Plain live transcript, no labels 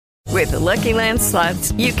With the Lucky Land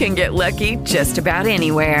Slots, you can get lucky just about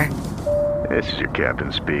anywhere. This is your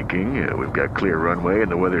captain speaking. We've got clear runway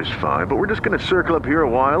and the weather's fine, but we're just going to circle up here a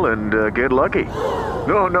while and get lucky.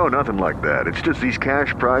 No, nothing like that. It's just these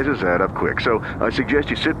cash prizes add up quick. So I suggest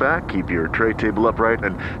you sit back, keep your tray table upright,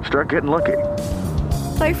 and start getting lucky.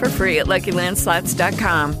 Play for free at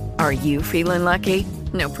LuckyLandSlots.com. Are you feeling lucky?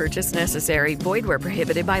 No purchase necessary. Void where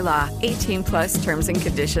prohibited by law. 18 plus terms and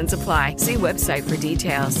conditions apply. See website for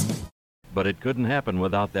details. But it couldn't happen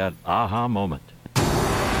without that aha moment.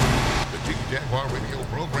 The Jiggy Jaguar radio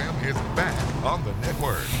program is back on the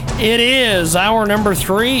network. It is hour number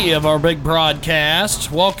 3 of our big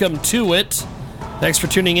broadcast. Welcome to it. Thanks for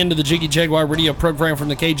tuning in to the Jiggy Jaguar radio program from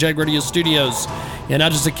the KJAG Radio Studios in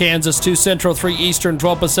Atchison, Kansas, 2 Central, 3 Eastern,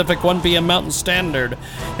 12 Pacific, 1 p.m. Mountain Standard.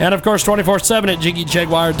 And, of course, 24/7 at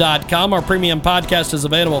JiggyJaguar.com. Our premium podcast is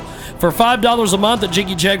available for $5 a month at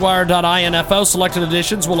JiggyJaguar.info. Selected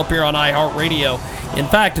editions will appear on iHeartRadio. In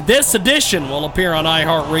fact, this edition will appear on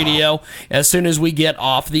iHeartRadio as soon as we get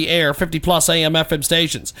off the air. 50-plus AM FM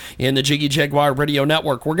stations in the Jiggy Jaguar Radio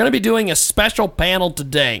Network. We're going to be doing a special panel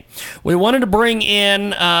today. We wanted to bring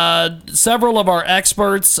in several of our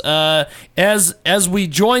experts as we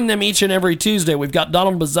join them each and every Tuesday. We've got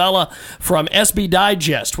Donald Bozzella from SB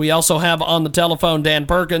Digest. We also have on the telephone Dan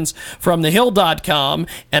Perkins from thehill.com.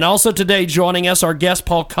 And also today joining us our guest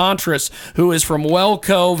Paul Contras, who is from Well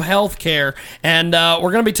Cove Healthcare. And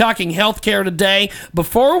we're going to be talking healthcare today.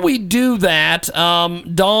 Before we do that,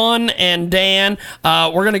 Don and Dan,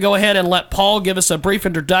 we're going to go ahead and let Paul give us a brief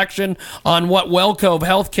introduction on what Well Cove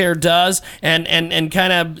Healthcare does and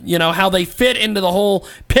kind of, how they fit into the whole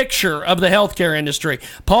picture of the healthcare industry.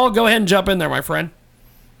 Paul, go ahead and jump in there, my friend.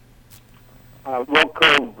 Well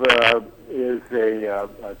Cove is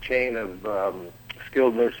a chain of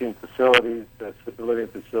skilled nursing facilities, assisted living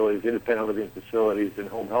facilities, independent living facilities, and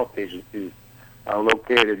home health agencies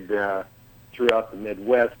located throughout the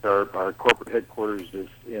Midwest. Our corporate headquarters is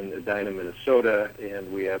in Edina, Minnesota,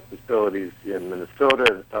 and we have facilities in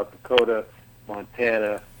Minnesota and South Dakota,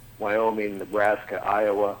 Montana, Wyoming, Nebraska,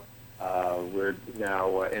 Iowa. We're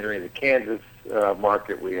now entering the Kansas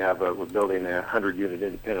market. We're building a 100-unit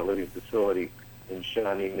independent living facility in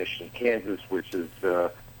Shawnee Mission, Kansas, which is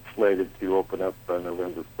slated to open up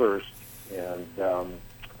November 1st. And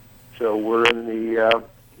so we're in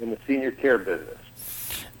the senior care business.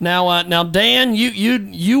 Now, Dan,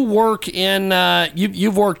 you work in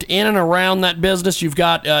you've worked in and around that business. You've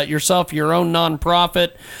got yourself your own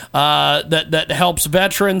nonprofit that helps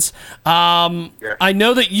veterans. Yeah. I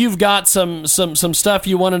know that you've got some stuff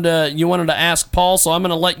you wanted to ask Paul, so I'm going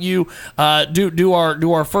to let you do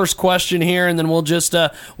our first question here, and then we'll just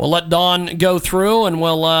we'll let Don go through, and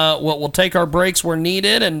we'll take our breaks where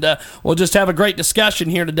needed, and we'll just have a great discussion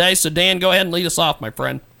here today. So, Dan, go ahead and lead us off, my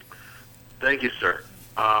friend. Thank you, sir.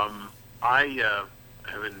 I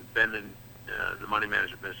have been in the money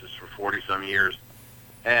management business for 40-some years,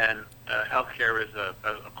 and healthcare is a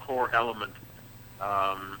core element.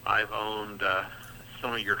 I've owned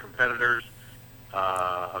some of your competitors,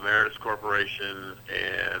 Emeritus Corporation,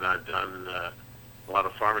 and I've done a lot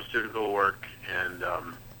of pharmaceutical work, and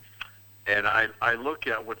I look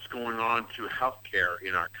at what's going on to healthcare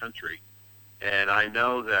in our country, and I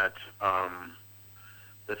know that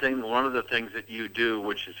one of the things that you do,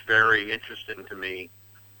 which is very interesting to me,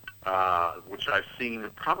 which I've seen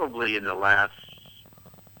probably in the last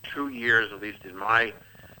 2 years, at least in my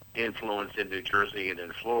influence in New Jersey and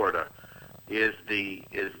in Florida, is the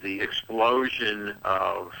explosion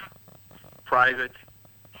of private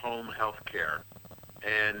home health care,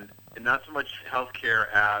 and not so much health care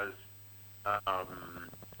as,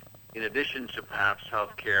 in addition to perhaps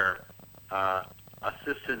health care,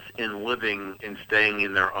 assistance in living and staying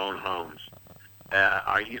in their own homes.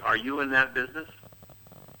 Are you in that business?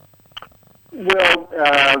 Well,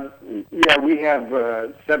 yeah, we have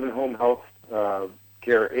 7 home health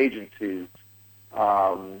care agencies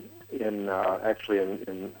in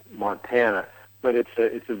Montana, but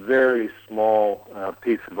it's a very small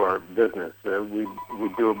piece of our business. We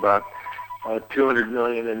do about $200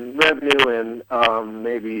 million in revenue, and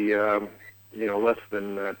maybe less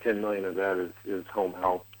than $10 million of that is home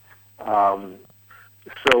health.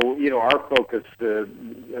 So, our focus,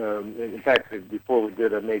 in fact, before we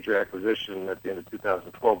did a major acquisition at the end of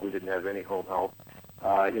 2012, we didn't have any home health.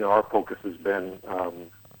 Our focus has been,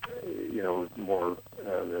 more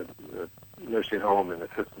the nursing home and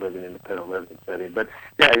assisted living, independent living setting. But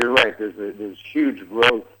yeah, you're right. There's huge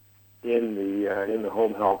growth in the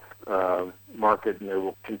home health market, and there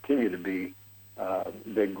will continue to be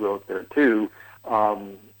big growth there too.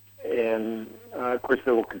 And of course,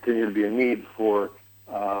 there will continue to be a need for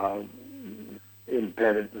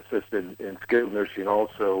independent, assisted, and skilled nursing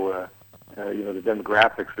also, the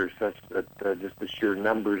demographics are such that just the sheer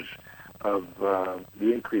numbers of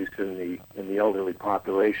the increase in the elderly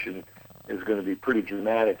population is going to be pretty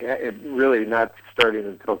dramatic. It really not starting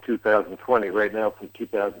until 2020. Right now, from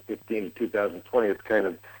 2015 to 2020, it's kind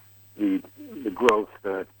of the growth,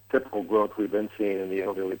 the typical growth we've been seeing in the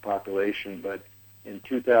elderly population. But in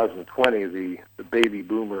 2020, the baby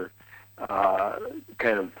boomer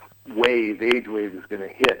kind of age wave is going to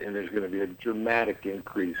hit, and there's going to be a dramatic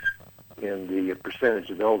increase in the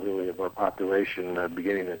percentage of elderly of our population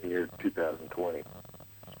beginning in the year 2020.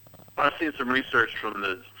 I've seen some research from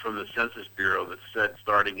the Census Bureau that said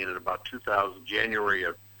starting in about January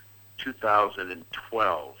of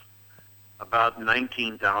 2012, about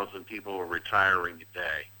 19,000 people were retiring a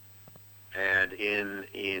day, and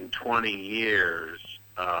in 20 years,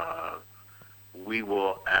 we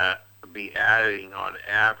will be adding on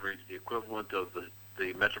average the equivalent of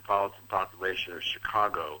the metropolitan population of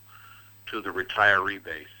Chicago to the retiree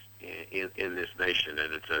base in this nation,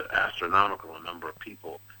 and it's an astronomical number of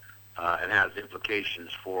people. And has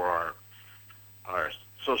implications for our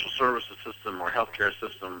social services system, our healthcare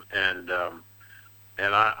system, and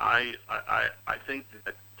I think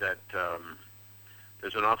that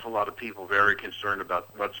there's an awful lot of people very concerned about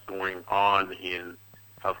what's going on in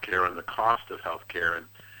healthcare and the cost of healthcare,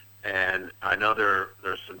 and I know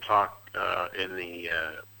there's some talk in the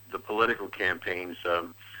political campaigns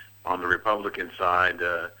on the Republican side,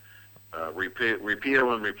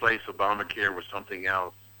 repeal and replace Obamacare with something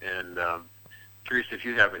else. And curious if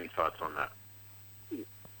you have any thoughts on that.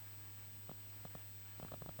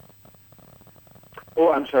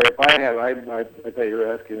 Oh, I'm sorry. If I have, I thought you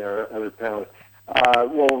were asking our other panelists.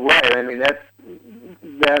 Well, right. I mean, that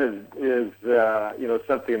is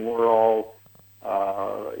something we're all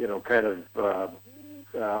kind of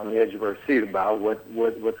on the edge of our seat about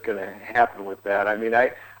what's going to happen with that. I mean,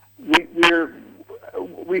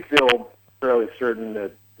 we feel fairly certain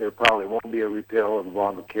that there probably won't be a repeal of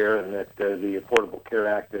Obamacare, and that the Affordable Care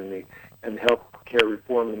Act and the health care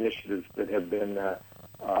reform initiatives that have been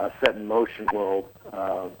set in motion will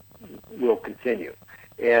continue.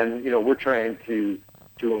 And we're trying to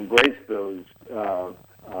embrace those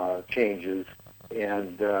changes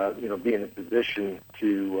and be in a position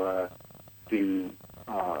to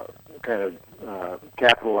kind of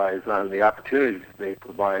capitalize on the opportunities they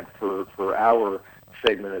provide for our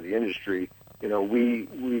segment of the industry.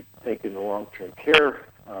 We think in the long-term care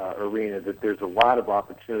arena that there's a lot of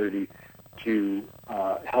opportunity to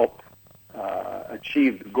help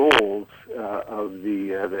achieve the goals of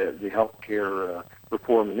the healthcare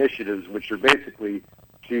reform initiatives, which are basically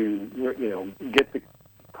to get the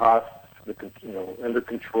costs under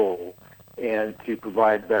control and to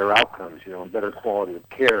provide better outcomes, better quality of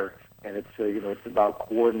care. And it's about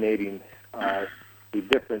coordinating the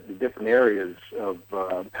different areas of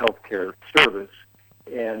healthcare service,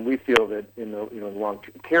 and we feel that in the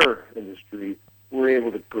long-term care industry, we're able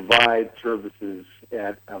to provide services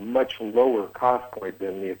at a much lower cost point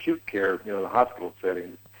than the acute care, the hospital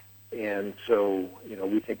settings, and so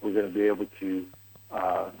we think we're going to be able to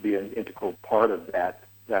be an integral part of that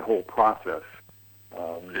whole process.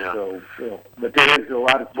 So, but there is a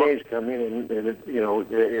lot of change coming, and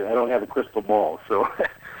I don't have a crystal ball, so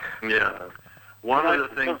yeah. One of the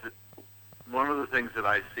things that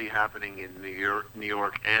I see happening in New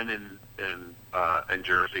York, and in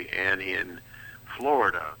Jersey, and in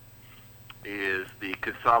Florida, is the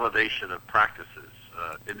consolidation of practices.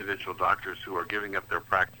 Individual doctors who are giving up their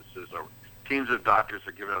practices, or teams of doctors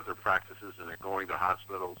are giving up their practices, and they're going to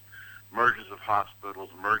hospitals. Mergers of hospitals,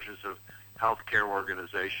 mergers of healthcare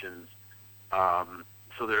organizations.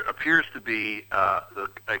 So there appears to be a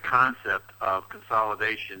concept of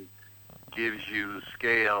consolidation gives you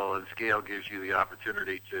scale, and scale gives you the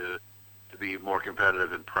opportunity to be more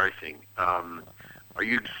competitive in pricing. Are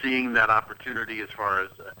you seeing that opportunity as far as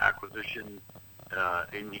acquisition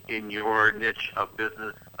in your niche of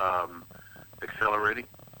business accelerating?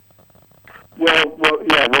 Well,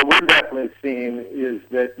 yeah. What we're definitely seeing is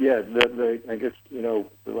that, I guess,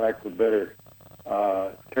 for lack of a better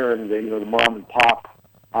term, the mom and pop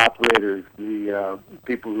operators, the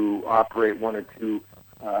people who operate one or two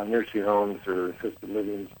nursing homes or assisted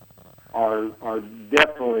livings, are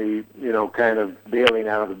definitely, kind of bailing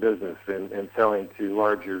out of the business and selling to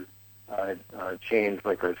larger chains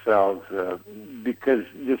like ourselves, because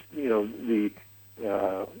just, the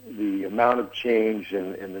amount of change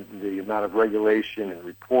and the amount of regulation and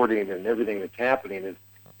reporting and everything that's happening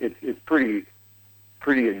is it's pretty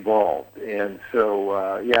involved. And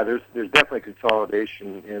so there's definitely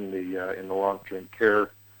consolidation in the long-term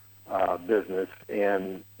care business.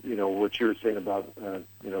 And, what you were saying about, the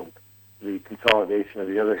consolidation of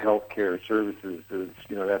the other healthcare services is,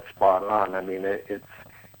 that's spot on. I mean, it's,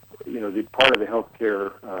 the part of the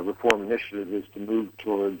healthcare reform initiative is to move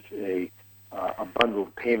towards a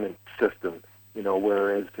bundled payment system,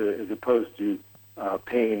 whereas as opposed to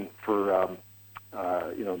paying for,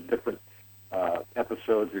 different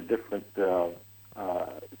episodes or different, you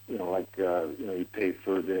pay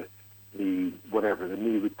for the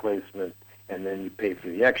knee replacement, and then you pay for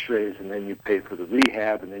the x-rays, and then you pay for the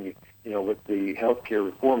rehab, and then what the healthcare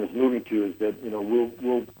reform is moving to is that,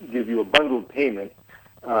 we'll give you a bundled payment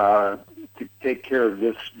to take care of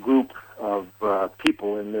this group of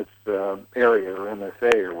people in this area or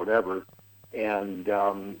MSA or whatever. And,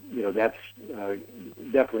 that's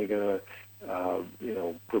definitely going to,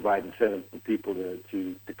 provide incentive for people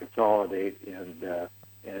to consolidate and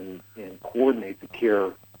coordinate the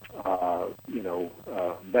care,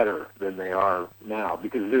 better than they are now,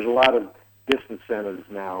 because there's a lot of disincentives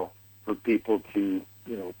now for people to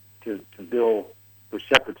bill for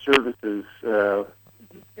separate services, for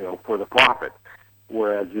the profit.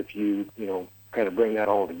 Whereas if you, kind of bring that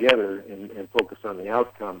all together and focus on the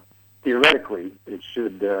outcome, theoretically, it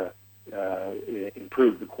should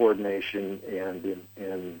improve the coordination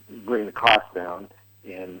and bring the cost down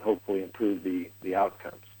and hopefully improve the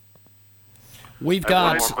outcomes. We've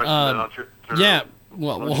got, yeah.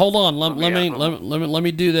 Well, hold on. Let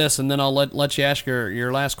me do this, and then I'll let you ask your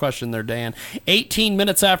last question there, Dan. 18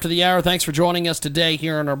 minutes after the hour. Thanks for joining us today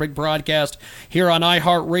here on our big broadcast here on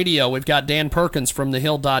iHeartRadio. We've got Dan Perkins from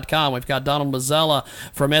TheHill.com. We've got Donald Mazzella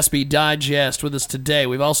from SB Digest with us today.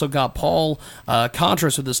 We've also got Paul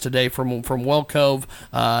Contras with us today from Well Cove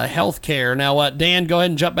Healthcare. Now, Dan, go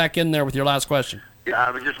ahead and jump back in there with your last question. Yeah,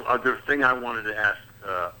 I was just the thing I wanted to ask,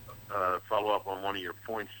 follow up on one of your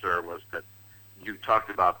points, sir, was that you talked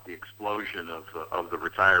about the explosion of the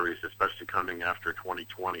retirees, especially coming after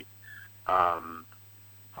 2020. Are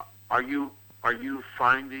you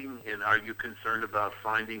finding, and are you concerned about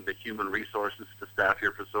finding the human resources to staff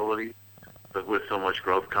your facility, but with so much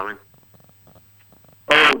growth coming?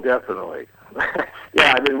 Oh, definitely.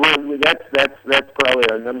 Yeah, I mean, that's probably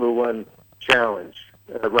our number one challenge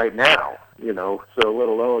right now. So let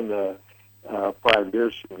alone 5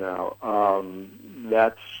 years from now.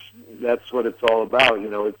 That's what it's all about.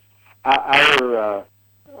 It's our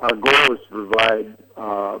goal is to provide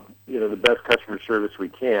the best customer service we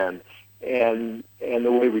can, and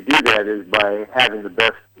the way we do that is by having the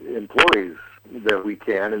best employees that we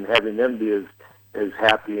can and having them be as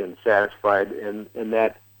happy and satisfied, and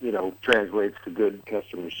that translates to good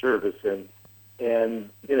customer service, and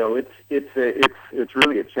it's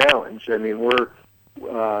really a challenge. I mean, we're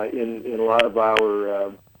in a lot of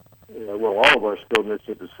our all of our skilled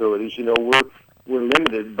nursing facilities, we're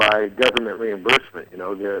limited by government reimbursement.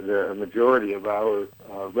 The majority of our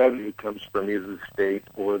revenue comes from either the state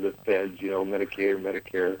or the feds, Medicaid or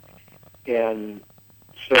Medicare, and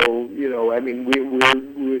so I mean, we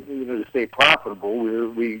to stay profitable,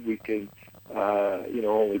 we can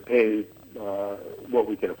only pay what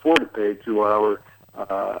we can afford to pay to our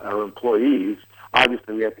employees.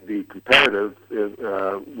 Obviously, we have to be competitive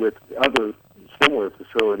with other similar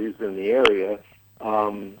facilities in the area,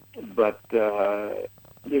 but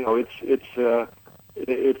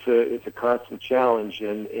it's a constant challenge,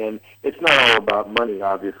 and it's not all about money.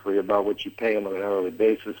 Obviously, about what you pay them on an hourly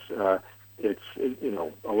basis. It's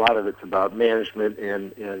a lot of it's about management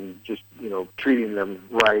and just treating them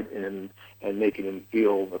right and making them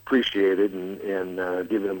feel appreciated and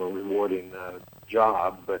giving them a rewarding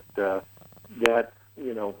job. But that's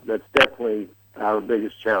definitely our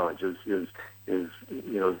biggest challenge is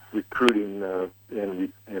recruiting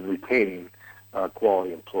and retaining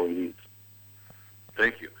quality employees.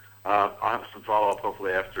 Thank you. I'll have some follow-up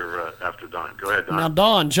hopefully after Don. Go ahead, Don. Now,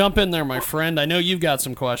 Don, jump in there, my friend. I know you've got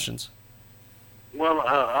some questions. Well,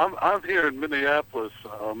 I'm here in Minneapolis.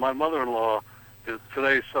 My mother-in-law is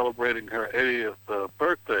today celebrating her 80th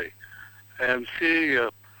birthday, and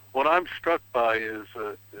what I'm struck by is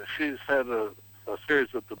she's had a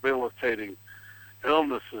series of debilitating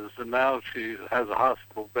illnesses, and now she has a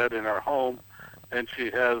hospital bed in her home, and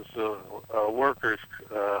she has workers,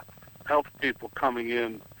 health people coming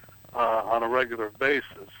in on a regular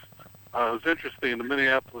basis. It was interesting. The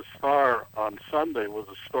Minneapolis Star on Sunday was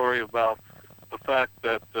a story about the fact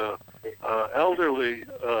that elderly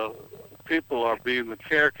people are being the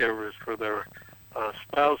caregivers for their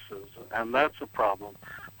spouses, and that's a problem.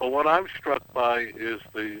 But what I'm struck by is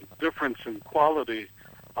the difference in quality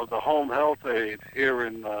of the home health aide here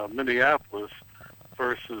in Minneapolis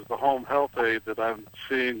versus the home health aid that I'm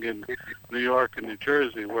seeing in New York and New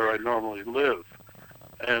Jersey, where I normally live.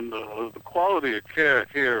 And the quality of care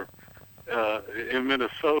here in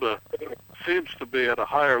Minnesota seems to be at a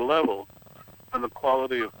higher level than the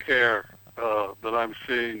quality of care that I'm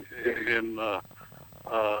seeing in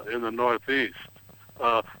the Northeast.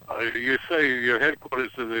 You say your headquarters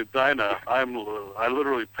is in Edina. I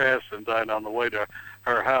literally passed Edina on the way to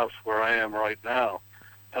her house where I am right now,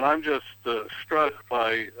 and I'm just struck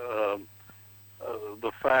by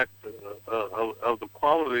the fact of the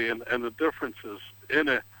quality and the differences in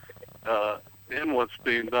it, in what's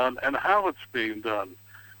being done and how it's being done.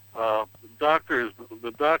 The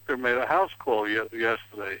doctor made a house call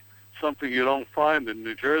yesterday, something you don't find in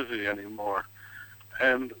New Jersey anymore,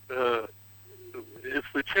 and it's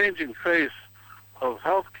the changing face of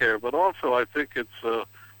healthcare, but also I think it's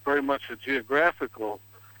very much a geographical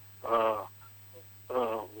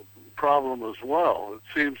problem as well. It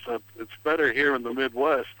seems that it's better here in the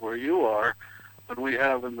Midwest where you are than we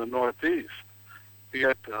have in the Northeast.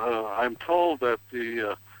 Yet I'm told that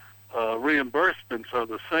the reimbursements are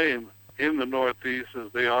the same in the Northeast as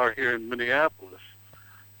they are here in Minneapolis.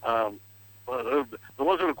 But there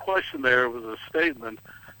wasn't a question there, it was a statement.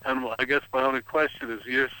 And I guess my only question is,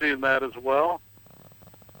 you're seeing that as well?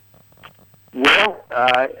 Well,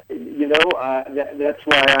 that's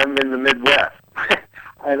why I'm in the Midwest.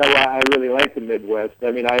 I really like the Midwest.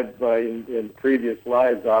 I mean, I've in previous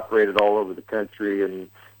lives operated all over the country, and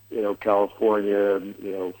California,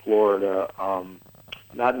 Florida,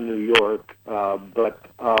 not in New York, but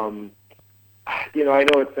I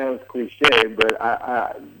know it sounds cliche, but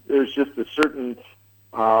there's just a certain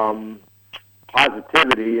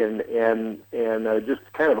positivity and just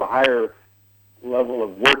kind of a higher level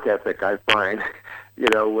of work ethic, I find,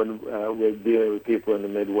 when we're dealing with people in the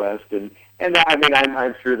Midwest. And I mean,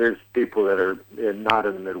 I'm sure there's people that are not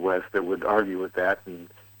in the Midwest that would argue with that.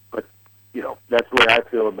 But that's the way I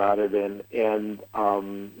feel about it. And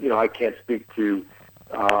I can't speak to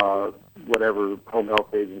whatever home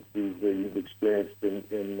health agencies that you've experienced in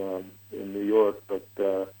New York, but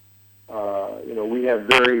we have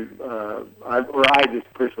I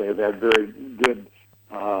just personally have had very good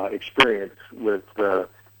experience with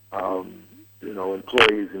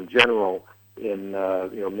employees in general in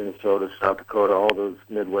Minnesota, South Dakota, all those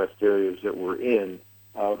Midwest areas that we're in,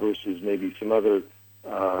 versus maybe some other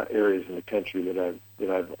areas in the country that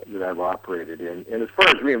I've operated in. And as far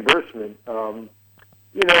as reimbursement, the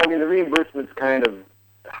reimbursement's kind of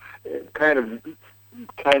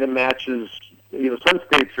matches. Some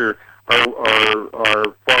states are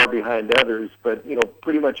far behind others, but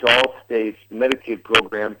pretty much all states, the Medicaid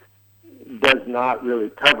program does not really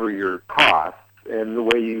cover your costs, and the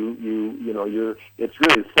way it's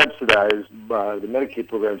really subsidized by the Medicaid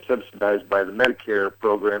program, subsidized by the Medicare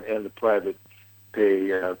program and the private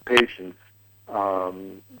pay patients.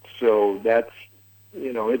 So that's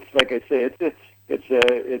it's like I say,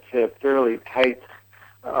 it's a fairly tight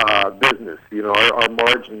business. Our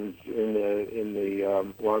margins in the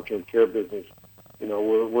long-term care business,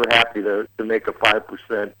 we're happy to make a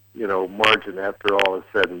 5% margin after all is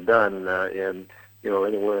said and done, and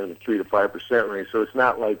anywhere in the 3 to 5% range. So it's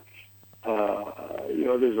not like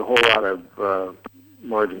there's a whole lot of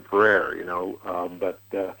margin for error. But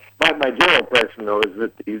my general impression though is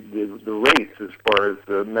that the rates as far as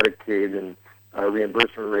the Medicaid and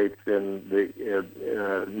reimbursement rates in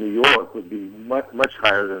New York would be much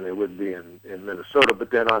higher than they would be in Minnesota.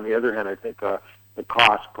 But then on the other hand, I think the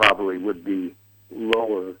cost probably would be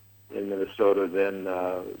lower in Minnesota than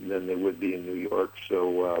they would be in New York.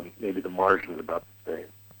 So maybe the margin is about the same.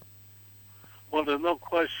 Well, there's no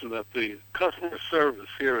question that the customer service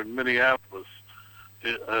here in Minneapolis,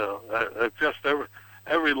 at just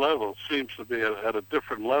every level, seems to be at a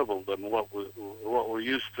different level than what we're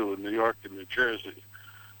used to in New York and New Jersey.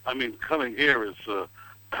 I mean, coming here is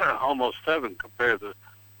almost heaven compared to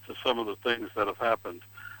some of the things that have happened.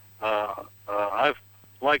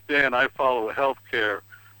 Like Dan, I follow healthcare,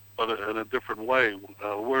 but in a different way.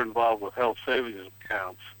 We're involved with health savings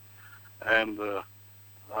accounts, and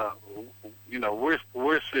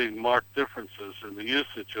we're seeing marked differences in the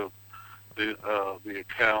usage of the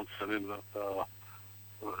accounts and in the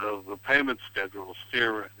payment schedules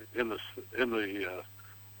here in the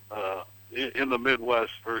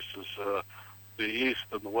Midwest versus the East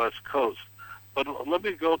and the West Coast. But let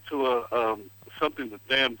me go to something that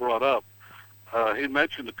Dan brought up. He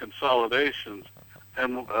mentioned the consolidations,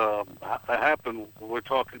 and we're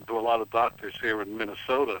talking to a lot of doctors here in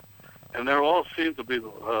Minnesota, and they all seem to be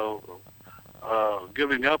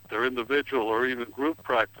giving up their individual or even group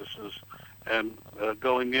practices and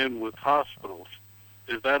going in with hospitals.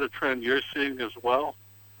 Is that a trend you're seeing as well?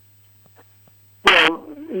 Well,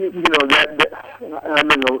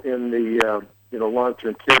 I'm in the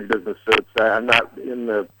long-term care business, so I'm not in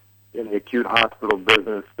the acute hospital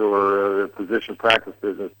business or the physician practice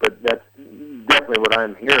business, but that's definitely what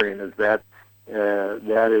I'm hearing is that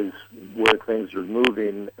that is where things are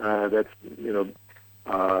moving. That's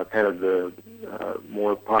kind of the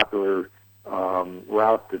more popular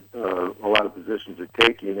route that a lot of physicians are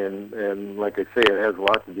taking, and like I say, it has a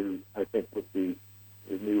lot to do, I think, with the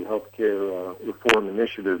new healthcare reform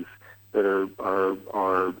initiatives that are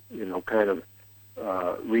kind of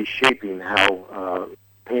reshaping how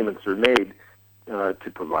payments are made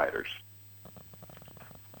to providers.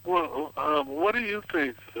 Well, what do you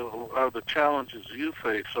think are the challenges you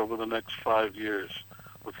face over the next 5 years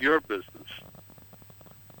with your business?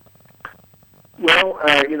 Well,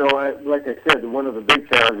 like I said, one of the big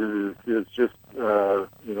challenges is just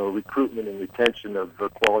recruitment and retention of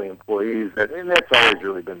quality employees, and that's always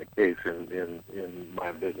really been the case in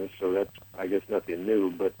my business. So that's, I guess, nothing new.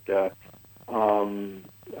 But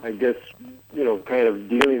I guess kind of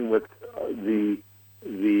dealing with these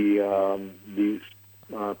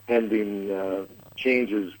pending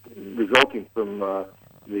changes resulting from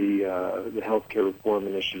the healthcare reform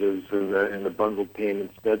initiatives and the bundled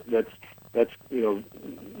payments. That's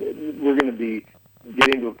we're going to be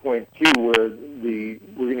getting to a point too where we're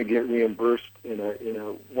going to get reimbursed in a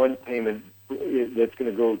one payment that's going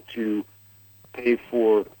to go to pay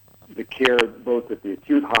for the care both at the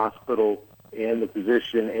acute hospital and the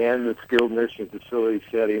physician and the skilled nursing facility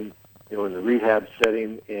setting, in the rehab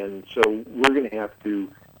setting, and so we're going to have to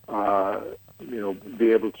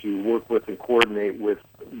be able to work with and coordinate with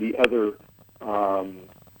the other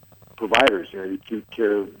providers, the acute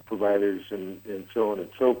care providers, and so on and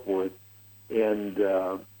so forth, and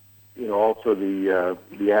also the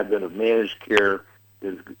advent of managed care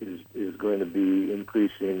is going to be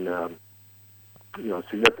increasing,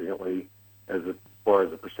 significantly as far as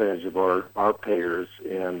the percentage of our payers,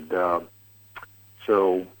 and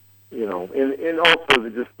so and also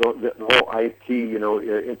the whole IT,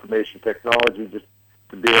 information technology, just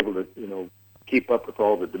to be able to keep up with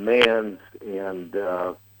all the demands and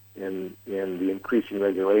the increasing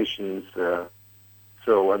regulations.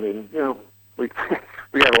 So I mean, we got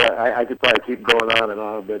a lot. I could probably keep going on and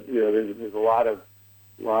on, but there's a lot of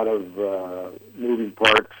moving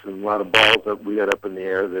parts and a lot of balls that we got up in the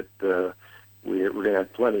air that we're going to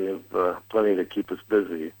have plenty to keep us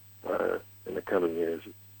busy in the coming years.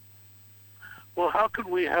 Well, how can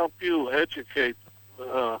we help you educate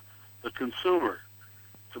the consumer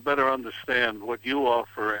to better understand what you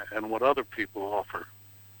offer and what other people offer?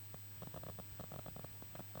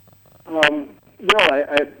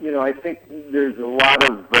 I think there's a lot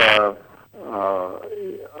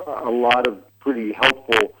of pretty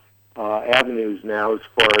helpful avenues now as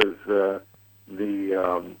far as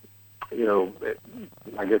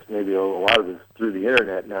I guess maybe a lot of it's through the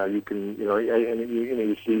internet now. You can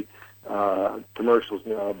you see commercials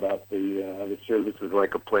now about the services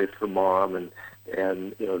like A Place for Mom, and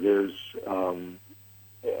there's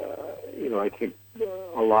I think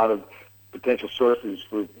a lot of potential sources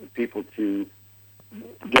for people to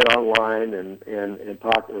get online and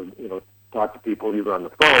talk to people either on the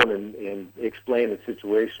phone and explain the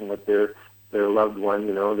situation with their loved one,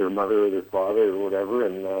 their mother or their father or whatever,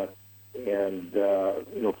 and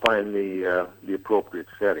find the appropriate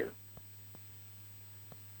setting.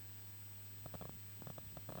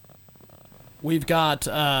 We've got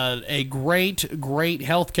a great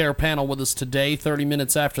healthcare panel with us today, 30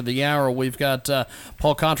 minutes after the hour. We've got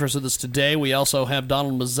Paul Contras with us today. We also have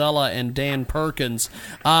Donald Mazzella and Dan Perkins.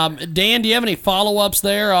 Dan, do you have any follow-ups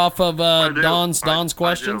there off of Don's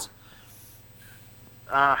questions?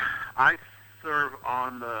 I serve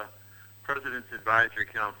on the President's Advisory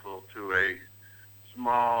Council to a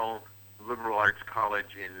small liberal arts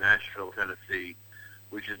college in Nashville, Tennessee,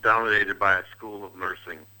 which is dominated by a school of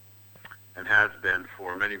nursing, and has been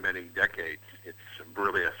for many, many decades. It's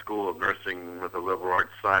really a school of nursing with a liberal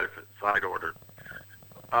arts side order.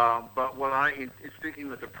 But when speaking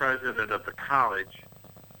with the president of the college,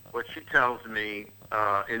 what she tells me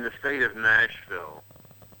in the state of Nashville,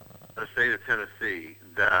 the state of Tennessee,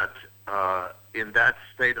 that in that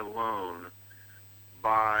state alone,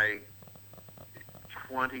 by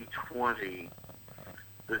 2020,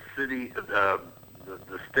 the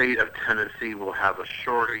state of Tennessee will have a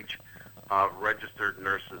shortage of registered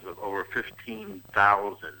nurses of over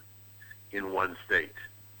 15,000 in one state,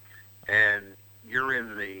 and you're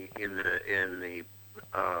in the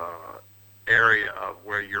area of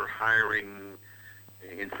where you're hiring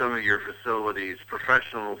in some of your facilities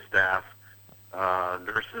professional staff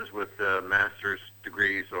nurses with master's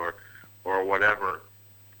degrees or whatever.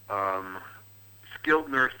 Skilled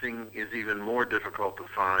nursing is even more difficult to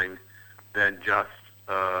find than just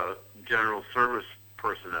general service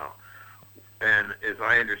personnel. And as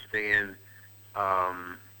I understand,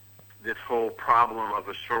 this whole problem of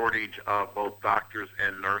a shortage of both doctors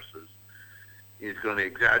and nurses is going to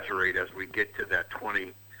exaggerate as we get to that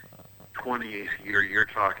 20 year you're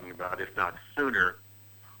talking about, if not sooner,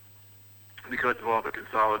 because of all the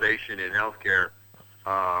consolidation in healthcare.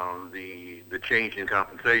 The change in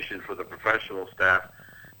compensation for the professional staff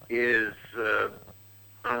is, I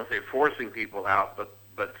don't want to say forcing people out, but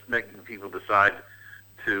making people decide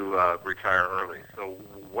to retire early. So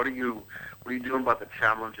what are you doing about the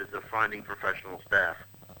challenges of finding professional staff?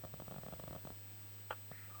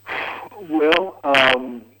 Well,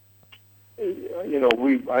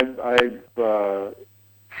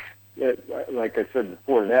 like I said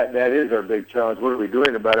before, that is our big challenge. What are we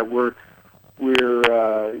doing about it? We're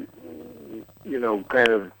kind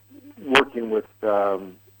of working with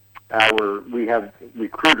we have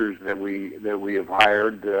recruiters that we have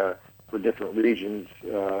hired for different regions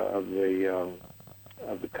of the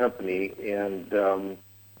company, and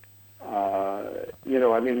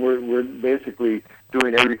we're basically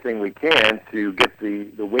doing everything we can to get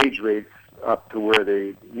the wage rates up to where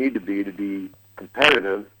they need to be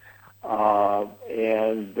competitive. I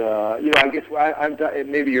guess I'm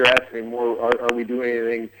maybe you're asking more. Are we doing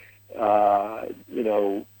anything,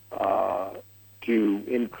 to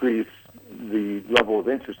increase the level of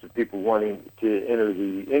interest of people wanting to enter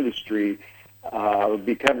the industry,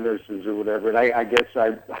 become nurses or whatever? And I guess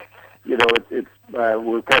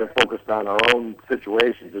we're kind of focused on our own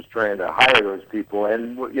situation, just trying to hire those people.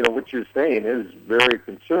 And what you're saying is very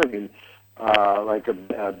concerning, like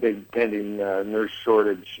a big pending nurse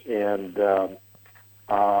shortage. And although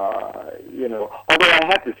I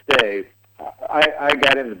have to say, I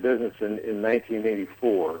got into business in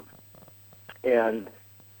 1984, and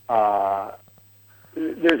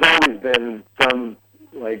there's always been some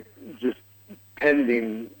just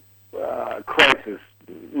pending crisis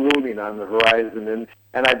looming on the horizon,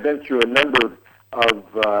 and I've been through a number of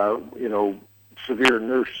severe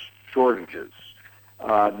nurse shortages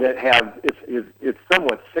that have it's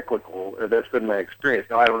somewhat cyclical. Or that's been my experience.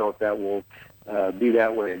 Now I don't know if that will be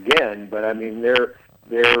that way again, but I mean there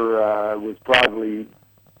was probably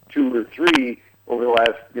 2 or 3 over the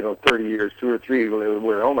last 30 years, 2 or 3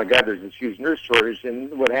 where oh my God, there's this huge nurse shortage,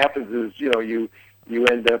 and what happens is you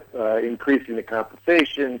end up increasing the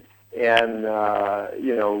compensation. And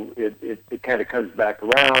it kind of comes back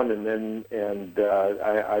around, and then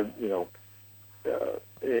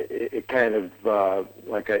it kind of the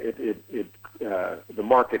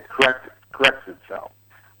market corrects itself.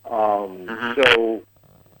 So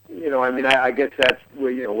I guess that's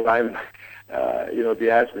what I'm. If you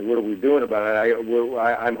ask me what are we doing about it,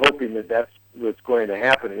 I'm hoping that's what's going to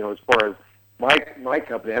happen. As far as my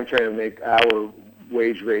company, I'm trying to make our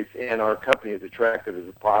wage rates and our company as attractive as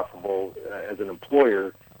possible as an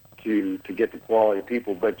employer to get the quality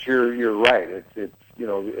people. But you're right. It's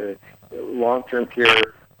long-term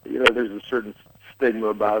care. There's a certain stigma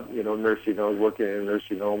about nursing homes, working in a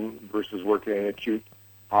nursing home versus working in an acute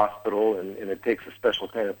hospital, and it takes a special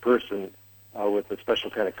kind of person with a special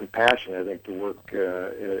kind of compassion, I think, to work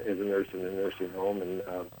as a nurse in a nursing home. And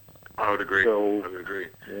I would agree. So, I would agree.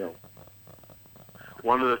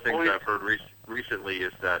 One of the things I've heard recently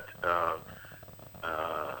is that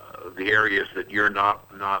the areas that you're not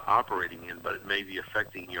operating in, but it may be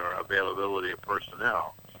affecting your availability of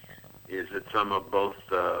personnel, is that some of both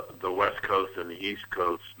the West Coast and the East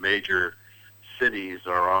Coast major cities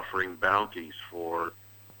are offering bounties for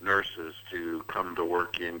nurses to come to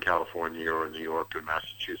work in California or New York or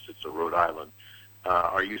Massachusetts or Rhode Island.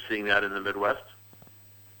 Are you seeing that in the Midwest?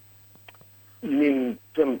 You mean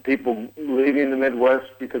some people leaving the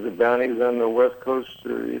Midwest because of bounties on the West Coast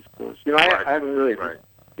or East Coast? Right. I haven't really. Right.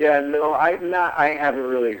 Yeah, no, I haven't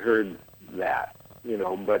really heard that.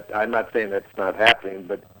 But I'm not saying that's not happening.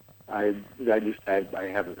 But I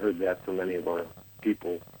haven't heard that from any of our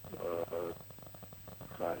people.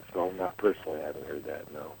 So not personally, I haven't heard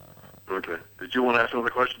that. No. Okay. Did you want to ask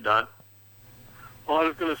another question, Don? Well, I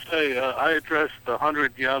was going to say I addressed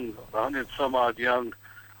 100 some odd young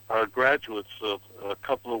graduates a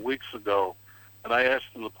couple of weeks ago, and I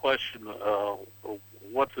asked them the question,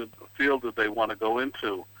 what field did they want to go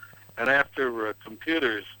into? And after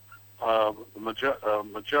computers, the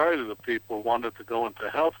majority of the people wanted to go into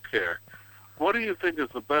healthcare. What do you think is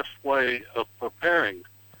the best way of preparing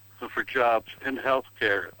for jobs in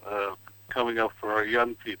healthcare coming up for our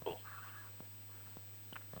young people?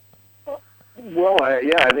 Well, I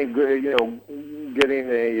think getting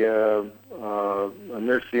a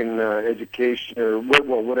nursing education or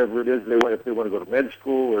whatever it is they want, if they want to go to med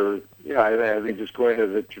school, or I think just going to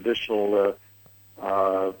the traditional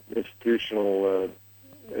institutional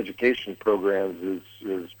education programs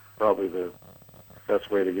is probably the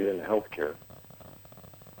best way to get into healthcare.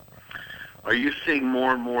 Are you seeing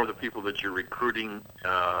more and more of the people that you're recruiting,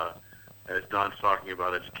 as Don's talking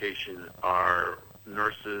about education, are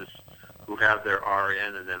nurses who have their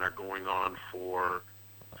RN and then are going on for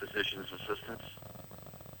physician's assistants?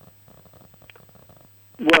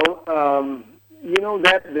 Well,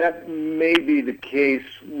 that may be the case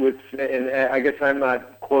with, and I guess I'm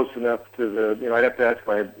not close enough to the, I'd have to ask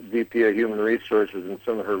my VP of Human Resources and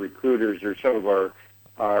some of her recruiters or some of our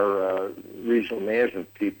regional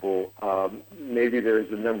management people. Maybe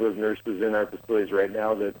there's a number of nurses in our facilities right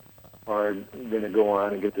now that are going to go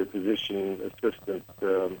on and get their physician assistant,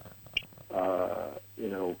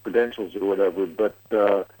 credentials or whatever. But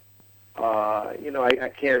I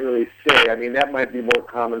can't really say. I mean, that might be more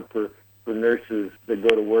common for nurses that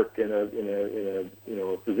go to work in a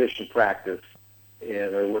physician practice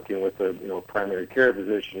and are working with a primary care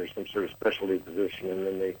physician or some sort of specialty physician, and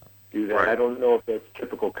then they do that. Right. I don't know if that's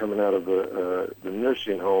typical coming out of the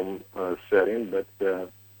nursing home setting, but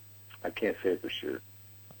I can't say for sure.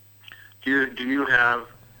 Do you have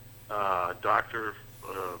doctor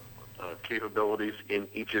capabilities in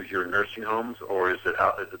each of your nursing homes, or is it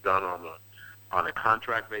done on a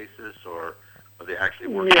contract basis, or are they actually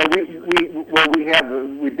working? Yeah,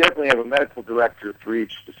 we definitely have a medical director for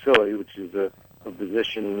each facility, which is a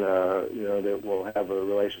physician that will have a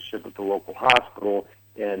relationship with the local hospital,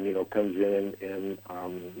 and comes in and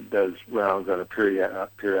does rounds on a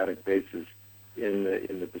periodic basis in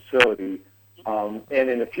the facility. And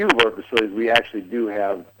in a few of our facilities, we actually do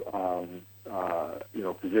have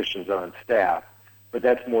physicians on staff, but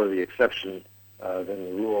that's more the exception than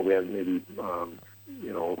the rule. We have maybe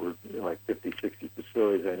over 50, 60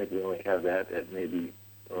 facilities. I think we only have that at maybe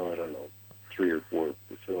 3 or 4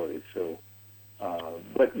 facilities. So,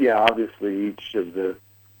 but yeah, obviously each of the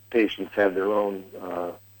patients have their own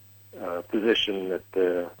physician that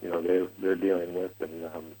they're dealing with, and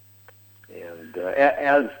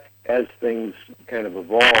as things kind of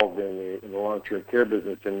evolve in the long-term care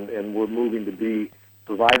business, and we're moving to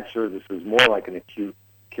provide services more like an acute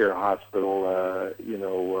care hospital,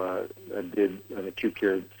 did an acute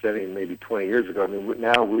care setting maybe 20 years ago. I mean,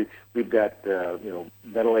 now we've got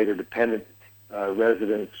ventilator-dependent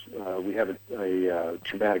residents. We have a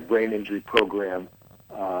traumatic brain injury program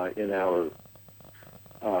in our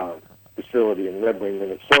facility in Red Wing,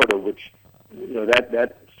 Minnesota, which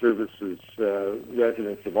that services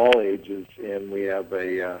residents of all ages, and we have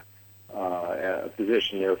a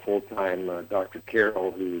physician there full time, Dr.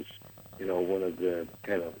 Carroll, who's one of the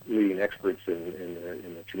kind of leading experts in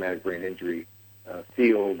the traumatic brain injury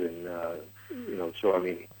field, and so I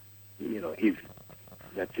mean,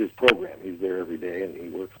 that's his program. He's there every day, and he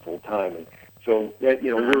works full time, and so that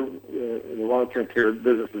we're the long term care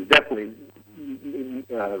business is definitely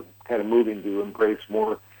kind of moving to embrace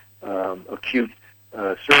more acute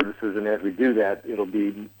services, and as we do that, it'll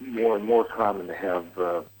be more and more common to have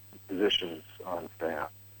physicians on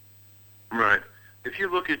staff. Right. If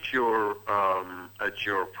you look at your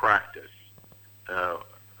practice,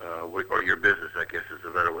 or your business, I guess is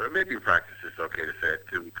a better word. Maybe your practice is okay to say it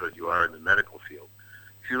too, because you are in the medical field.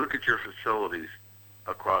 If you look at your facilities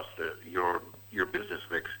across your business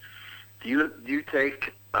mix, do you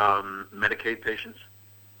take Medicaid patients?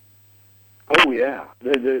 Oh yeah,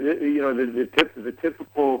 the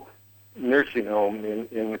typical nursing home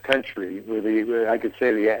in the country, where I could say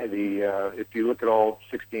if you look at all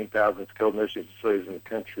 16,000 skilled nursing facilities in the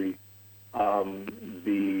country,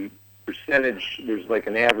 the percentage, there's like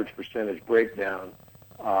an average percentage breakdown,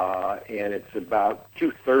 and it's about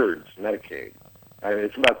 2/3 Medicaid. I mean,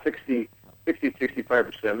 it's about 65%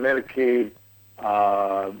 Medicaid,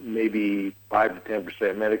 maybe 5 to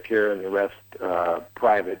 10% Medicare, and the rest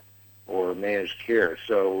private or managed care.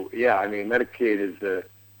 So yeah, I mean, Medicaid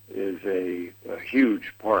is a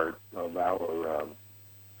huge part of our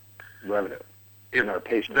revenue in our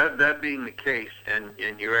patients. That being the case,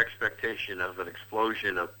 and your expectation of an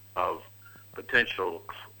explosion of potential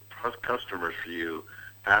customers for you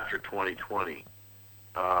after 2020,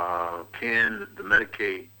 can the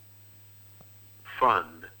Medicaid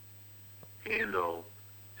fund handle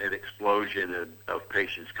an explosion of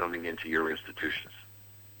patients coming into your institutions?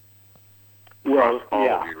 Well, all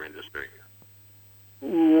yeah. of your industry.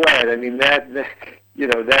 Right. I mean that's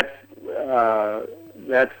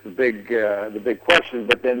the big question.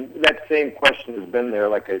 But then that same question has been there,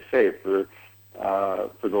 like I say, for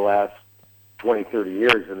for the last 20, 30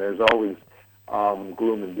 years, and there's always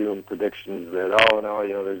gloom and doom predictions that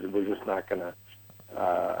we're just not going to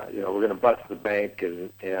we're going to bust the bank,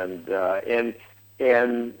 and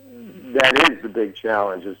that is the big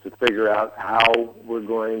challenge, is to figure out how we're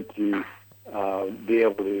going to be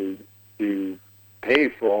able to pay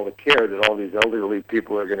for all the care that all these elderly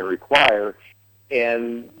people are going to require.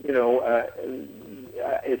 And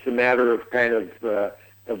it's a matter of kind of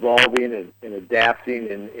evolving and adapting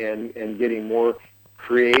and getting more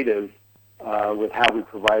creative with how we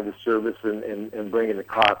provide the service and bringing the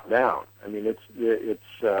cost down. I mean, it's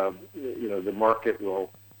the market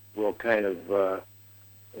will kind of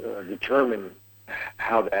determine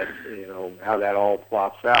how that all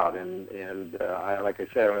flops out. And like I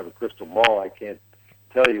said, I don't have a crystal ball. I can't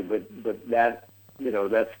tell you, but that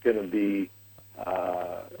that's going to be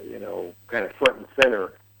kind of front and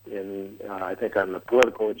center in I think on the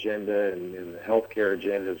political agenda and in the healthcare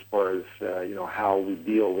agenda, as far as how we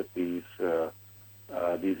deal with these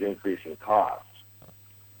increasing costs.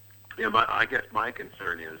 Yeah, I guess my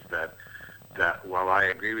concern is that while I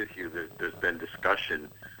agree with you that there's been discussion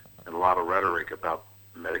and a lot of rhetoric about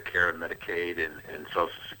Medicare and Medicaid and Social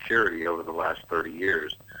Security over the last 30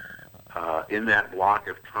 years, in that block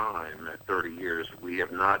of time, at 30 years, we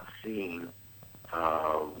have not seen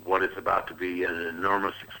what is about to be an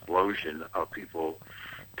enormous explosion of people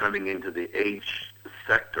coming into the age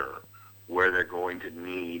sector, where they're going to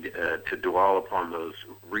need to dwell upon those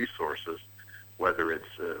resources, whether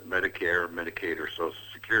it's Medicare, Medicaid, or Social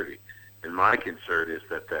Security. And my concern is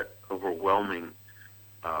that overwhelming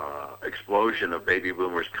explosion of baby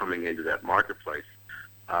boomers coming into that marketplace,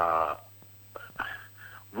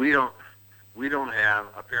 we don't have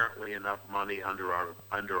apparently enough money under our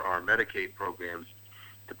Medicaid programs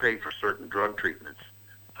to pay for certain drug treatments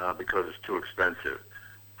because it's too expensive,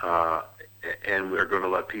 and we're going to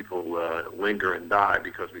let people linger and die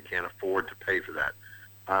because we can't afford to pay for that.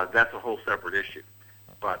 That's a whole separate issue.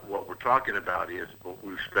 But what we're talking about is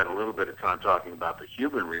we've spent a little bit of time talking about the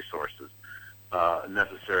human resources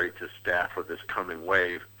necessary to staff for this coming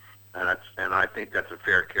wave, and I think that's a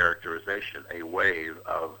fair characterization, a wave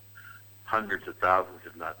of hundreds of thousands,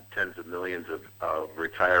 if not tens of millions of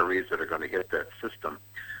retirees that are going to hit that system.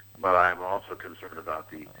 But I'm also concerned about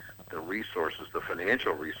the resources, the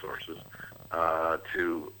financial resources,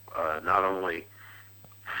 to not only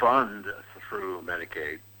fund through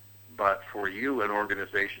Medicaid, but for you and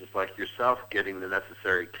organizations like yourself getting the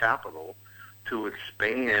necessary capital to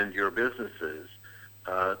expand your businesses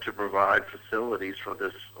to provide facilities for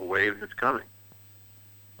this wave that's coming.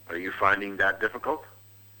 Are you finding that difficult?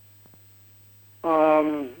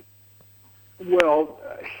 Well,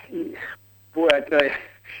 boy, I tell you,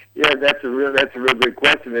 yeah, that's a real good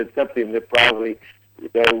question. It's something that probably,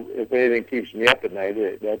 if anything keeps me up at night,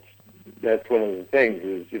 that's one of the things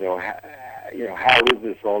is, how is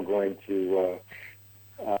this all going to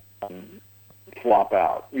flop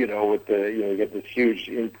out? With you get this huge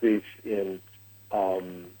increase in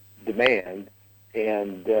demand,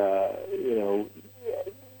 and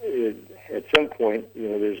at some point,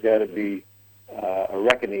 there's got to be a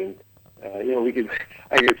reckoning. I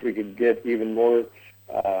guess we could get even more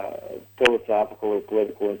philosophical or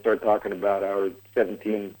political and start talking about our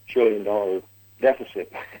 $17 trillion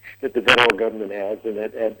deficit that the federal government has, and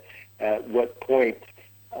at what point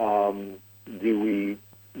do we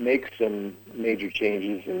make some major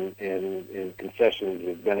changes and concessions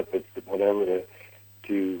and benefits and whatever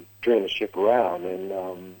to turn the ship around. And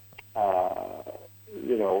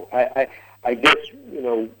I guess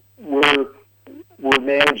we're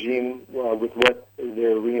managing with what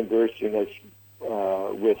they're reimbursing us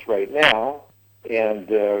with right now, and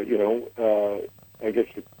I guess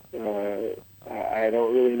I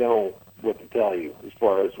don't really know what to tell you as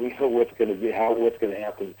far as we know what's going to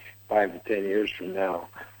happen 5 to 10 years from now.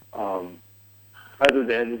 Other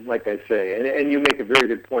than, like I say, and you make a very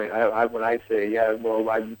good point. When I say,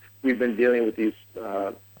 we've been dealing with these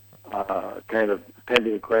kind of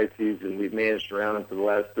pending crises, and we've managed around them for the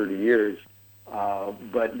last 30 years.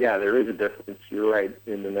 But yeah, there is a difference. You're right.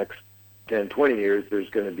 In the next 10, 20 years, there's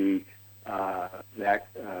going to be that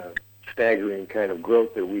staggering kind of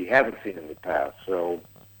growth that we haven't seen in the past. So,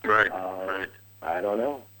 right. I don't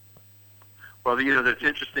know. Well, that's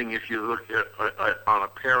interesting if you look at on a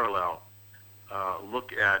parallel.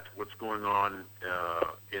 Look at what's going on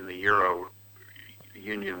in the Euro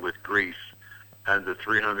Union with Greece and the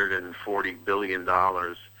 $340 billion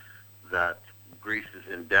that Greece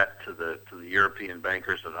is in debt to the European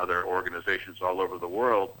bankers and other organizations all over the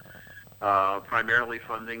world, primarily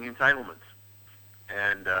funding entitlements.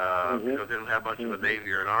 and because they don't have much of a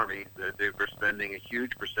Navy or an Army, they're spending a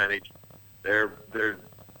huge percentage. Their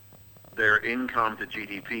income to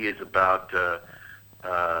GDP is about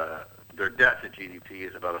their debt to GDP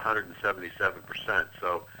is about 177%.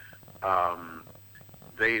 So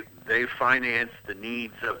they finance the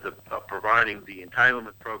needs of providing the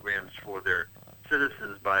entitlement programs for their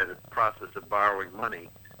citizens by the process of borrowing money.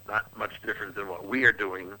 Not much different than what we are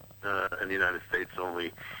doing in the United States.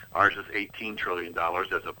 Only ours is $18 trillion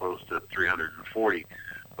as opposed to 340.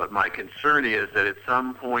 But my concern is that at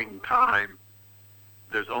some point in time,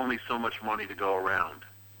 there's only so much money to go around.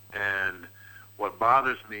 And what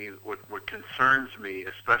bothers me, what concerns me,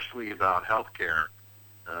 especially about healthcare,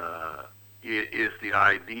 is the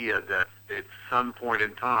idea that at some point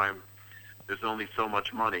in time, there's only so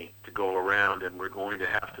much money to go around, and we're going to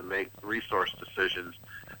have to make resource decisions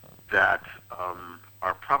that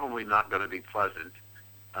are probably not going to be pleasant,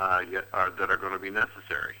 that are going to be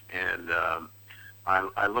necessary. And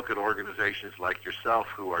I look at organizations like yourself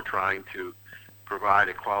who are trying to provide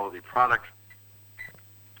a quality product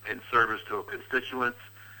and service to a constituents,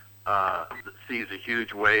 that sees a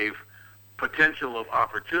huge wave potential of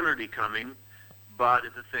opportunity coming, but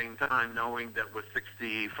at the same time knowing that with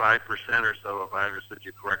 65% or so, if I understood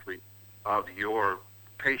you correctly, of your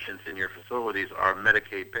patients in your facilities are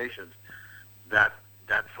Medicaid patients, that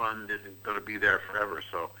fund isn't going to be there forever.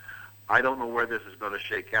 So I don't know where this is going to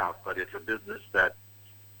shake out, but it's a business that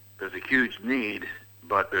there's a huge need,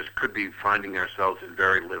 but there could be finding ourselves in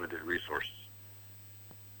very limited resources.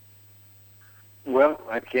 Well,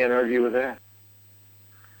 I can't argue with that.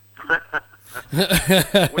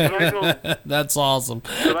 That's awesome.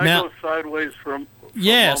 Can I go sideways from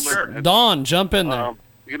yes, a moment? Don, jump in there.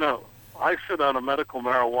 I sit on a medical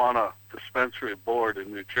marijuana dispensary board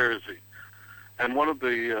in New Jersey, and one of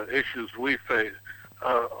the issues we face,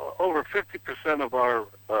 over 50% of our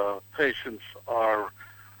patients are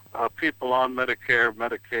people on Medicare,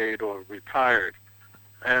 Medicaid, or retired.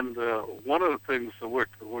 And one of the things that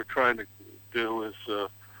we're trying to do is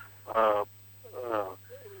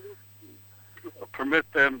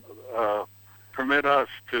permit us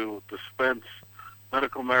to dispense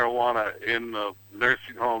medical marijuana in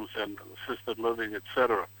nursing homes and assisted living,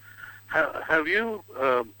 etc. Have you?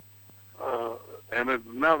 And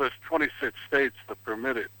now there's 26 states that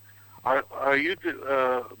permit it. Are you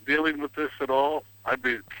dealing with this at all? I'd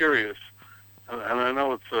be curious, and I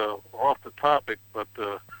know it's off the topic, but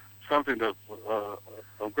something that's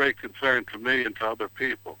of great concern to me and to other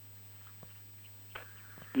people.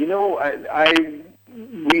 We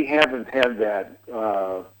haven't had that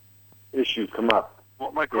issue come up.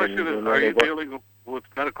 Well, my question is, are you dealing with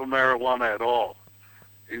medical marijuana at all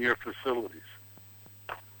in your facilities?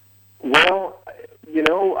 Well,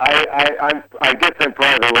 I guess I'm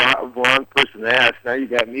probably the wrong person to ask. Now you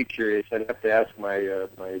got me curious. I'd have to ask my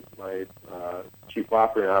chief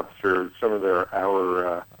operating officer, some of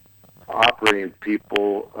our operating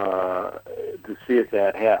people, to see if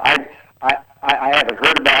that I haven't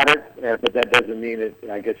heard about it, but that doesn't mean it.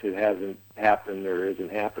 I guess it hasn't happened or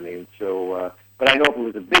isn't happening. So, but I know if it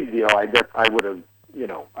was a big deal, I would have,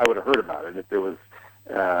 I would have heard about it if there was,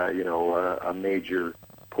 a major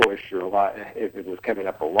push or a lot. If it was coming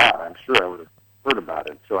up a lot, I'm sure I would have heard about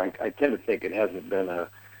it. So I tend to think it hasn't been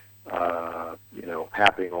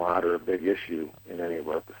happening a lot or a big issue in any of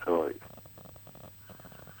our facilities.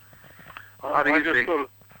 How do you think?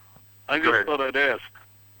 I just thought I'd ask.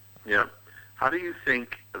 Yeah. How do you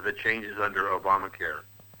think the changes under Obamacare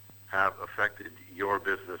have affected your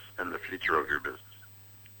business and the future of your business?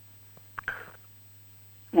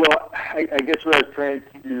 Well, I guess what I was trying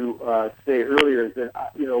to say earlier is that,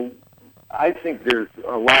 I think there's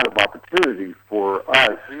a lot of opportunity for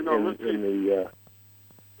us in the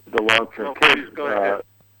long-term care. Please go ahead.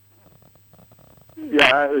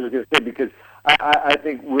 Yeah, I was going to say, because I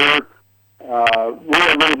think we're a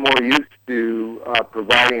little more used to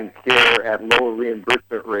providing care at lower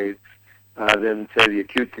reimbursement rates than, say, the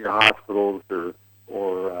acute care hospitals or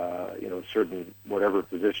certain whatever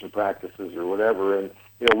physician practices or whatever. And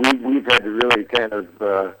we've had to really kind of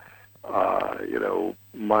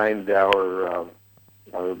mind our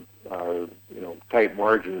tight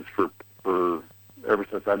margins for ever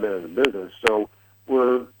since I've been in the business. So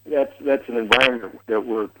that's an environment that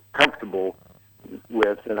we're comfortable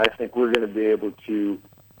with, and I think we're going to be able to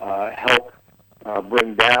help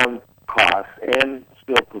bring down costs and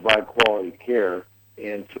still provide quality care.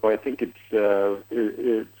 And so I think it's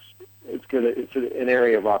an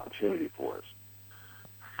area of opportunity for us.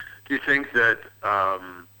 Do you think that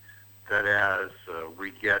that as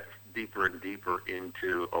we get deeper and deeper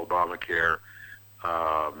into Obamacare,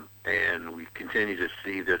 and we continue to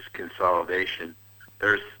see this consolidation.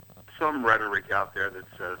 There's some rhetoric out there that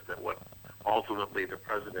says that what ultimately the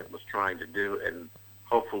president was trying to do, and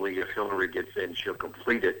hopefully if Hillary gets in, she'll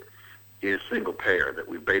complete it, is single payer, that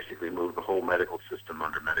we basically move the whole medical system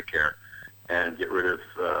under Medicare and get rid of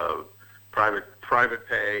private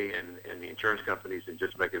pay and the insurance companies and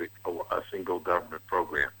just make it a single government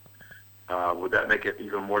program. Would that make it an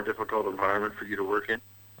even more difficult environment for you to work in?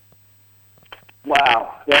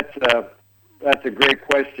 Wow, that's a great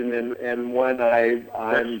question, and one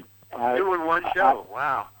I'm doing one show.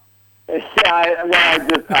 Wow. Yeah,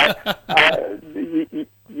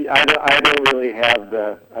 I don't really have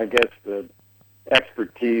the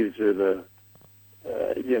expertise or the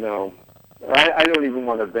I don't even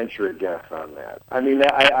want to venture a guess on that. I mean,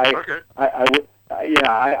 I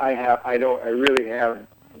really have,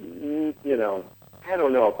 I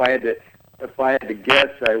don't know. If I had to guess,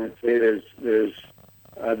 I would say there's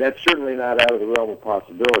that's certainly not out of the realm of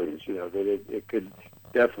possibilities. That it could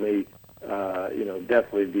definitely,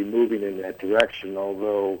 definitely be moving in that direction.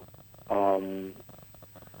 Although,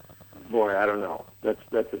 boy, I don't know. That's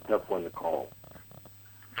a tough one to call.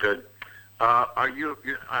 Good. Are you?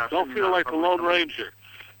 Don't feel like the Lone Ranger.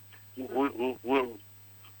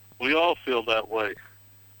 We all feel that way.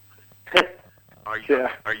 Are you?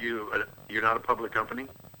 Yeah. Are you? You're not a public company?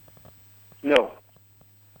 No.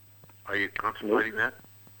 Are you contemplating that?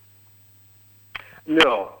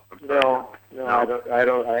 No. I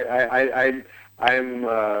don't. I'm.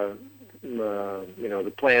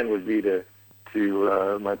 The plan would be to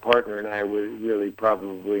my partner and I would really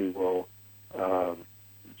probably will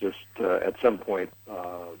just at some point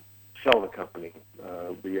sell the company.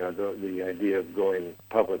 The idea of going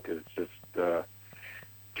public is just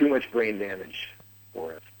too much brain damage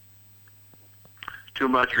for us. Too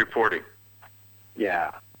much reporting.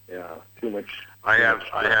 Yeah, too much. I had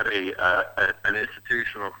an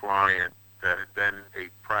institutional client that had been a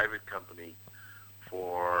private company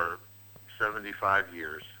for 75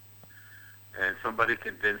 years, and somebody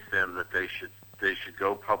convinced them that they should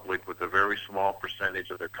go public with a very small percentage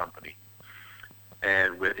of their company.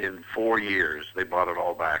 And within 4 years, they bought it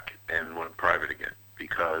all back and went private again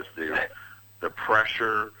because the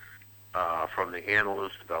pressure from the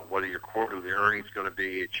analysts about what are your quarterly earnings going to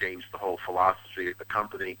be. It changed the whole philosophy of the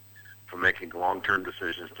company from making long-term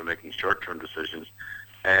decisions to making short-term decisions,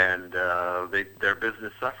 and their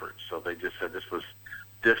business suffered. So they just said this was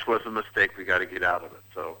a mistake. We got to get out of it.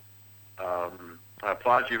 So I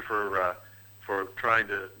applaud you for trying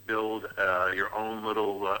to build your own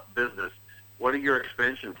little business. What are your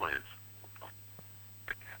expansion plans?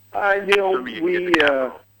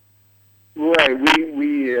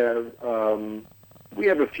 We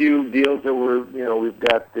have a few deals that we've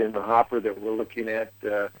got in the hopper that we're looking at,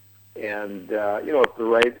 and if the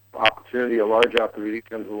right opportunity, a large opportunity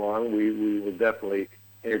comes along, we will definitely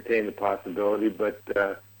entertain the possibility. But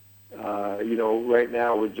right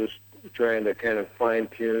now we're just trying to kind of fine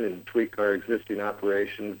tune and tweak our existing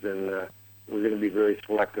operations, and we're going to be very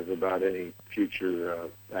selective about any future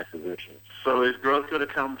acquisitions. So is growth going to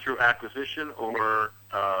come through acquisition or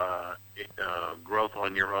growth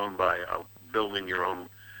on your own by building your own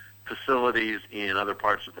facilities in other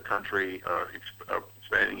parts of the country, or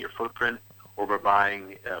expanding your footprint, or by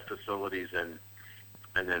buying facilities and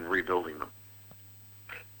then rebuilding them?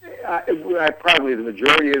 Probably the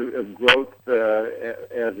majority of growth,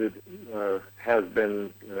 as it has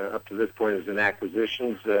been up to this point, is in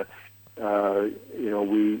acquisitions. We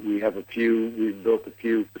have a few. We've built a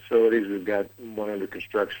few facilities. We've got one under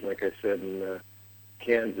construction, like I said, in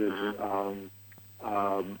Kansas.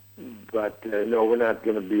 But no, we're not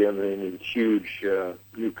going to be on any huge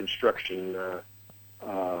new construction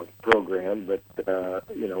program. But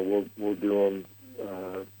we'll do them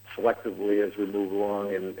selectively as we move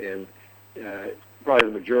along, and probably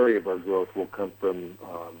the majority of our growth will come from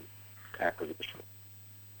acquisition.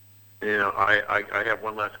 I have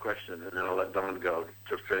one last question, and then I'll let Don go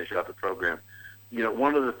to finish out the program.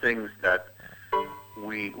 One of the things that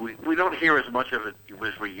we don't hear as much of it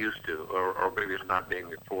as we used to, or maybe it's not being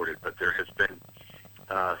reported, but there has been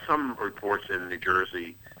some reports in New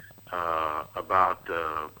Jersey about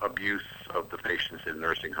abuse of the patients in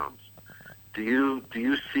nursing homes. Do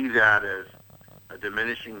you see that as a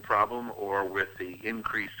diminishing problem, or with the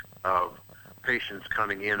increase of patients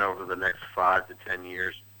coming in over the next 5 to 10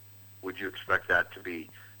 years, would you expect that to be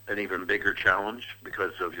an even bigger challenge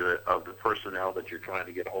because of the personnel that you're trying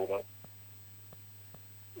to get hold of?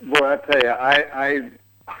 Well, I tell you,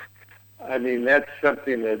 I mean that's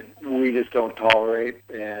something that we just don't tolerate,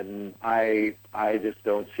 and I just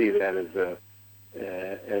don't see that as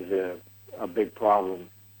a big problem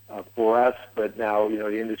for us, but now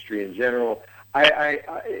the industry in general. I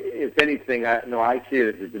if anything, I see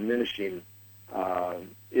it as a diminishing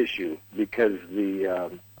issue because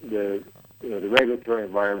the regulatory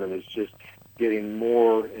environment is just getting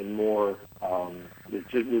more and more.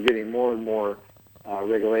 We're getting more and more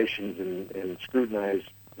regulations and scrutinized,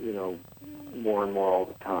 more and more all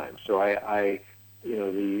the time. So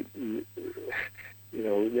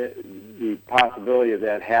the possibility of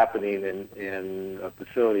that happening and a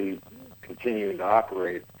facility continuing to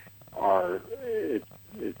operate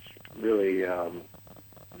it's really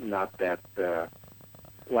not that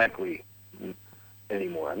likely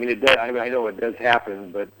anymore. I mean, it does. I know it does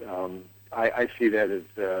happen, but I see that as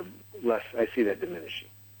less. I see that diminishing.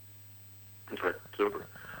 Okay, super.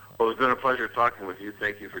 Well, it's been a pleasure talking with you.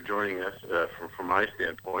 Thank you for joining us from my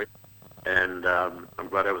standpoint. And I'm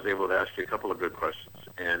glad I was able to ask you a couple of good questions.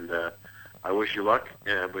 And I wish you luck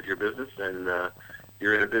with your business. And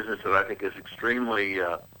you're in a business that I think is extremely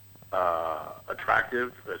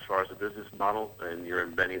attractive as far as the business model, and you're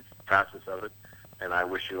in many facets of it. And I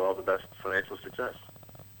wish you all the best financial success.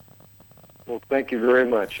 Well, thank you very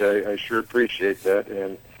much. I sure appreciate that.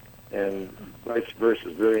 And vice versa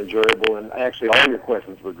is very enjoyable. And actually, all your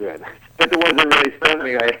questions were good. But the ones that really stunned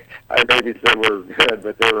me, I maybe said were good,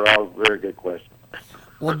 but they were all very good questions.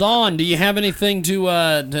 Well, Don, do you have anything to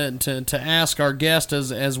ask our guest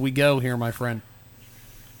as we go here, my friend?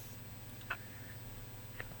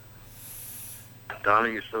 Don, are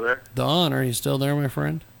you still there? Don, are you still there, my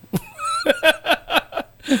friend?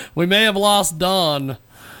 We may have lost Don.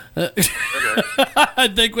 I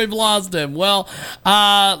think we've lost him. Well,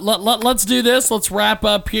 let's do this. Let's wrap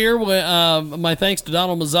up here. My thanks to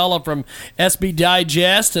Donald Mazzella from SB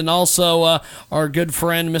Digest and also our good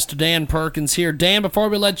friend, Mr. Dan Perkins here. Dan, before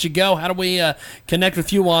we let you go, how do we connect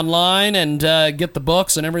with you online and get the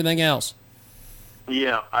books and everything else?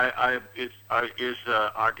 Yeah, is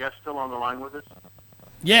our guest still on the line with us?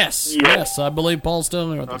 Yes, I believe Paul's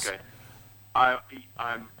still there with us. Okay.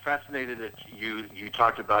 I'm fascinated that you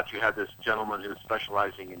talked about you had this gentleman who's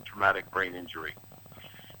specializing in traumatic brain injury.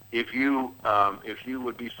 If you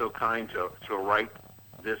would be so kind to write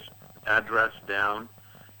this address down,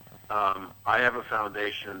 I have a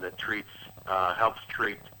foundation that helps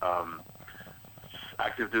treat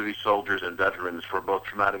active duty soldiers and veterans for both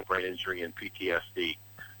traumatic brain injury and PTSD,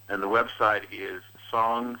 and the website is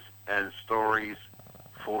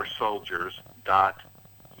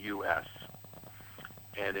songsandsstoriesforsoldiers.us.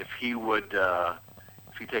 And if you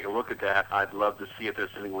take a look at that, I'd love to see if there's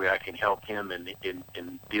any way I can help him in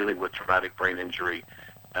dealing with traumatic brain injury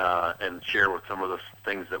and share with some of the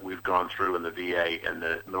things that we've gone through in the VA and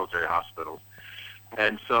the military hospitals.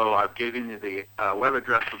 And so I've given you the web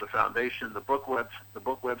address of the foundation. The book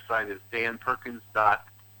website is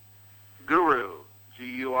danperkins.guru,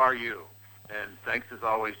 Guru. And thanks as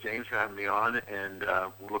always, James, for having me on. And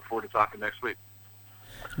we'll look forward to talking next week.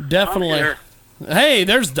 Definitely. Hey,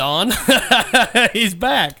 there's Don. He's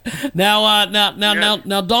back.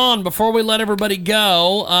 Now, Don, before we let everybody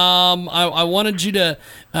go, I wanted you to,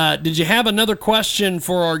 did you have another question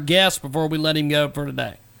for our guest before we let him go for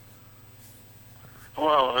today?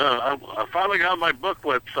 Well, I finally got my book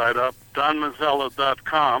website up,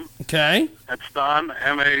 donmazzella.com. Okay. That's Don,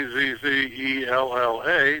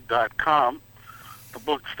 Mazzella.com. The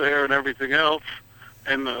book's there and everything else.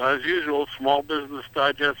 And as usual,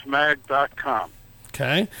 smallbusinessdigestmag.com.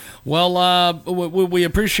 Okay. Well, we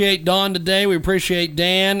appreciate Don today. We appreciate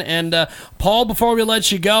Dan. And Paul, before we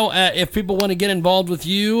let you go, if people want to get involved with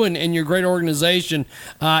you and your great organization,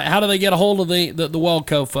 how do they get a hold of the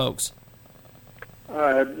Wellco folks?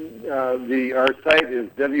 Our site is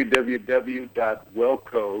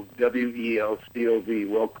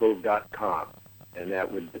www.wellco.com, and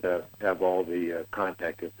that would have all the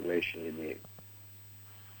contact information you need.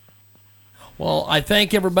 Well, I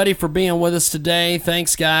thank everybody for being with us today.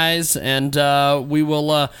 Thanks, guys. And we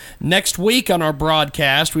will, next week on our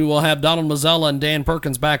broadcast, we will have Donald Mazzella and Dan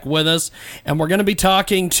Perkins back with us. And we're going to be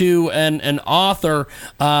talking to an author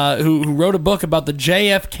who wrote a book about the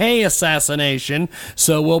JFK assassination.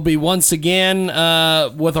 So we'll be once again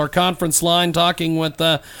with our conference line talking with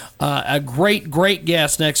a great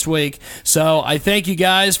guest next week. So I thank you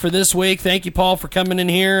guys for this week. Thank you, Paul, for coming in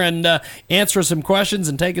here and answering some questions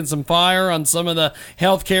and taking some fire on some of the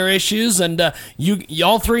healthcare issues. And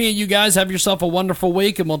all three of you guys have yourself a wonderful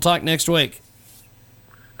week, and we'll talk next week.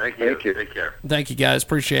 Thank you. Take care. Thank you, guys.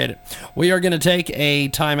 Appreciate it. We are going to take a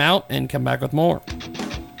time out and come back with more.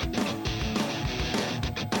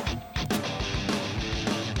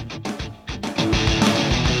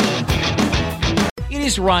 It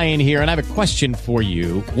is Ryan here, and I have a question for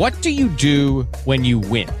you. What do you do when you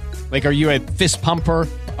win? Like, are you a fist pumper,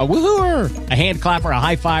 a woohooer, a hand clapper, a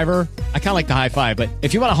high fiver? I kind of like the high five, but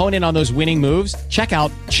if you want to hone in on those winning moves, check out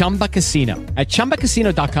Chumba Casino. At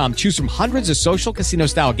ChumbaCasino.com, choose from hundreds of social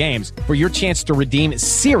casino-style games for your chance to redeem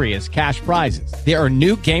serious cash prizes. There are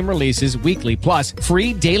new game releases weekly, plus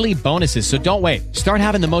free daily bonuses. So don't wait. Start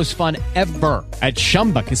having the most fun ever at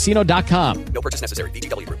ChumbaCasino.com. No purchase necessary.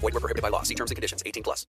 VGW Group. Void where prohibited by law. See terms and conditions. 18+.